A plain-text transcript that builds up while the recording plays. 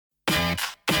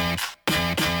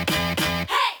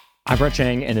I'm Brett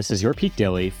Chang, and this is your Peak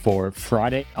Daily for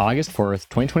Friday, August 4th,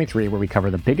 2023, where we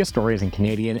cover the biggest stories in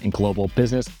Canadian and global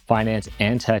business, finance,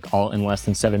 and tech, all in less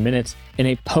than 7 minutes. In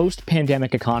a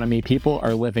post-pandemic economy, people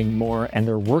are living more and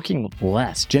they're working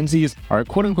less. Gen Zs are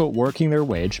quote-unquote working their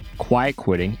wage, quiet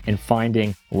quitting, and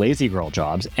finding lazy girl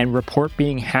jobs, and report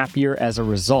being happier as a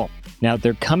result. Now,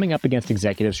 they're coming up against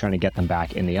executives trying to get them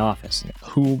back in the office.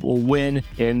 Who will win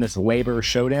in this labor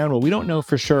showdown? Well, we don't know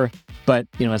for sure, but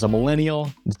as a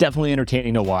millennial, it's definitely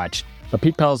entertaining to watch. But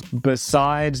Peak Pals,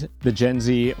 besides the Gen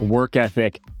Z work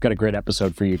ethic, got a great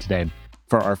episode for you today.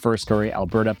 For our first story,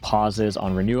 Alberta pauses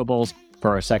on renewables.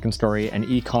 For our second story, an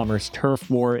e-commerce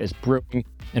turf war is brewing.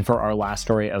 And for our last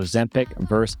story, Ozempic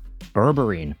versus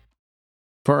berberine.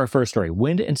 For our first story,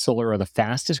 wind and solar are the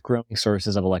fastest growing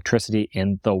sources of electricity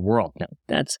in the world. Now,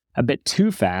 that's a bit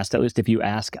too fast, at least if you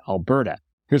ask Alberta.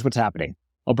 Here's what's happening.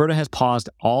 Alberta has paused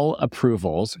all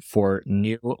approvals for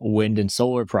new wind and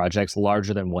solar projects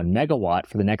larger than 1 megawatt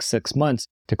for the next 6 months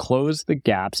to close the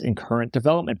gaps in current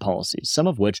development policies, some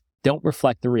of which don't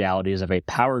reflect the realities of a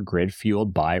power grid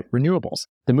fueled by renewables.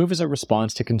 The move is a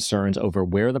response to concerns over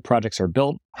where the projects are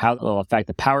built, how it will affect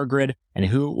the power grid, and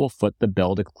who will foot the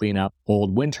bill to clean up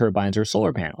old wind turbines or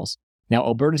solar panels. Now,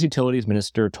 Alberta's utilities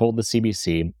minister told the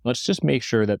CBC, let's just make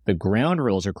sure that the ground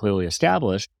rules are clearly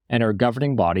established and our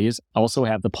governing bodies also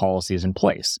have the policies in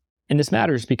place. And this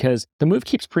matters because the move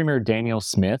keeps Premier Danielle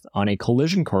Smith on a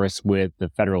collision course with the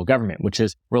federal government, which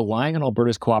is relying on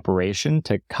Alberta's cooperation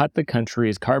to cut the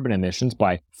country's carbon emissions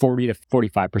by 40 to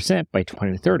 45% by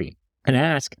 2030, an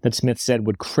ask that Smith said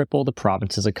would cripple the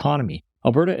province's economy.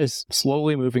 Alberta is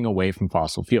slowly moving away from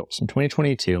fossil fuels. In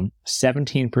 2022,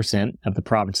 17% of the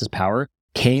province's power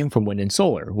came from wind and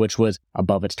solar, which was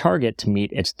above its target to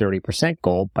meet its 30%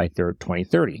 goal by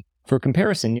 2030. For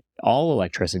comparison, all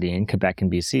electricity in Quebec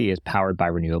and BC is powered by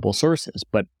renewable sources,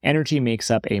 but energy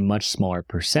makes up a much smaller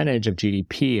percentage of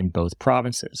GDP in both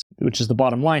provinces, which is the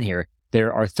bottom line here.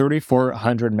 There are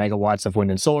 3,400 megawatts of wind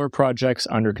and solar projects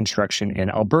under construction in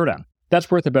Alberta.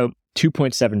 That's worth about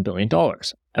 $2.7 billion.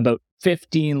 About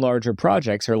 15 larger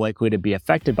projects are likely to be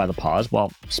affected by the pause,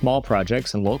 while small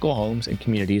projects and local homes and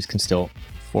communities can still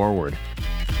move forward.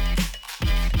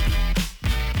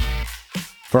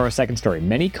 For our second story,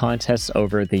 many contests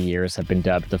over the years have been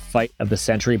dubbed the fight of the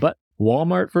century, but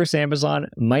Walmart versus Amazon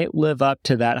might live up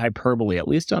to that hyperbole, at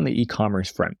least on the e-commerce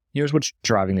front. Here's what's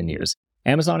driving the news.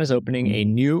 Amazon is opening a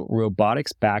new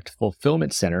robotics-backed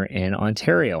fulfillment center in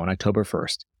Ontario on October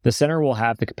 1st. The center will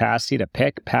have the capacity to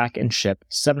pick, pack, and ship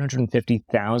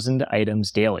 750,000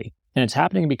 items daily. And it's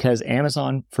happening because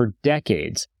Amazon, for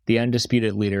decades, the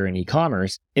undisputed leader in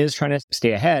e-commerce, is trying to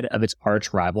stay ahead of its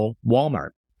arch-rival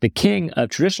Walmart. The king of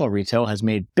traditional retail has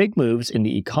made big moves in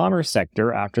the e-commerce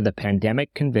sector after the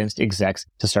pandemic convinced execs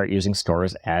to start using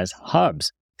stores as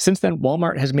hubs. Since then,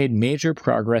 Walmart has made major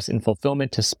progress in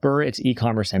fulfillment to spur its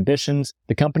e-commerce ambitions.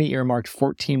 The company earmarked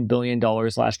 $14 billion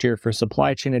last year for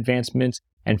supply chain advancements,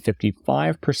 and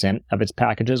 55% of its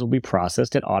packages will be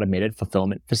processed at automated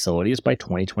fulfillment facilities by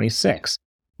 2026.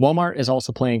 Walmart is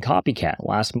also playing copycat.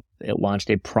 Last month, it launched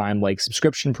a Prime-like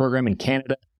subscription program in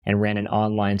Canada and ran an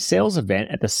online sales event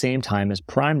at the same time as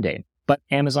Prime Day. But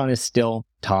Amazon is still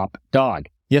top dog.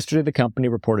 Yesterday, the company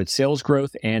reported sales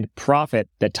growth and profit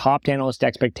that topped analyst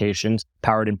expectations,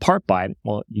 powered in part by,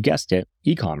 well, you guessed it,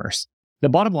 e-commerce. The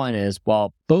bottom line is,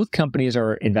 while both companies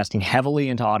are investing heavily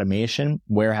into automation,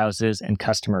 warehouses, and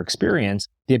customer experience,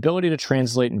 the ability to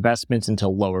translate investments into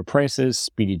lower prices,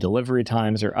 speedy delivery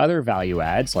times, or other value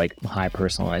adds like high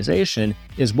personalization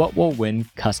is what will win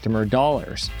customer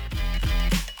dollars.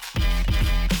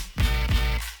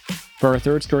 For our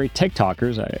third story,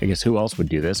 TikTokers, I guess who else would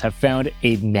do this, have found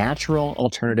a natural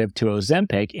alternative to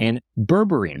Ozempic in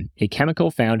berberine, a chemical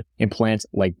found in plants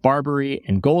like barberry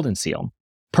and golden seal.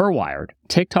 Per Wired,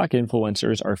 TikTok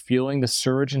influencers are fueling the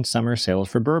surge in summer sales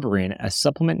for berberine, a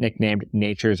supplement nicknamed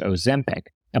Nature's Ozempic,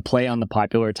 a play on the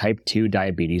popular type 2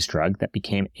 diabetes drug that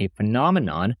became a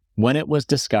phenomenon when it was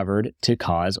discovered to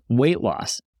cause weight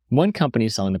loss. One company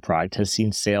selling the product has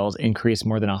seen sales increase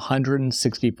more than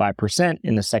 165%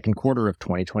 in the second quarter of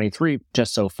 2023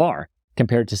 just so far,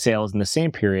 compared to sales in the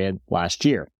same period last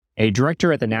year. A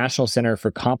director at the National Center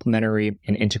for Complementary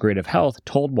and Integrative Health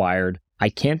told Wired, "I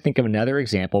can't think of another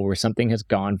example where something has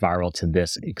gone viral to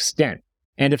this extent."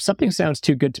 And if something sounds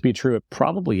too good to be true, it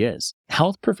probably is.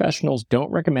 Health professionals don't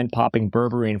recommend popping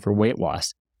berberine for weight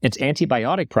loss. Its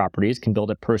antibiotic properties can build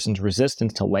a person's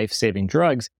resistance to life-saving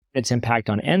drugs. Its impact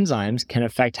on enzymes can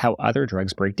affect how other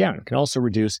drugs break down. It can also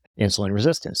reduce insulin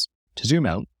resistance. To zoom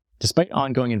out, despite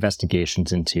ongoing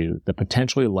investigations into the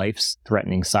potentially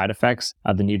life-threatening side effects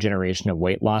of the new generation of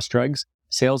weight loss drugs,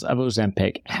 sales of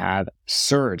Ozempic have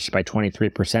surged by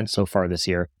 23% so far this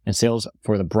year, and sales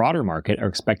for the broader market are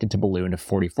expected to balloon to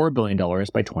 $44 billion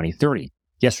by 2030.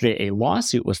 Yesterday, a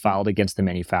lawsuit was filed against the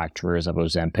manufacturers of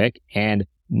Ozempic and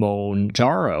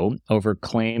Mounjaro over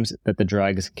claims that the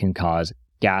drugs can cause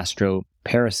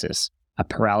gastroparesis, a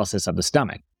paralysis of the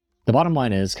stomach. The bottom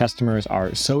line is customers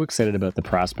are so excited about the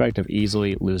prospect of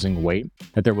easily losing weight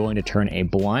that they're willing to turn a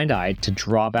blind eye to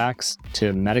drawbacks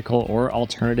to medical or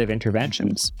alternative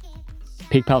interventions.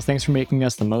 Peak Pals, thanks for making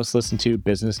us the most listened to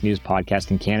business news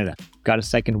podcast in Canada. Got a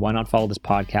second? Why not follow this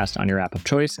podcast on your app of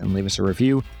choice and leave us a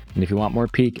review? And if you want more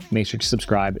Peak, make sure to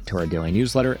subscribe to our daily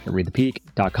newsletter at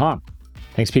readthepeak.com.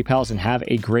 Thanks, Peak Pals, and have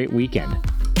a great weekend.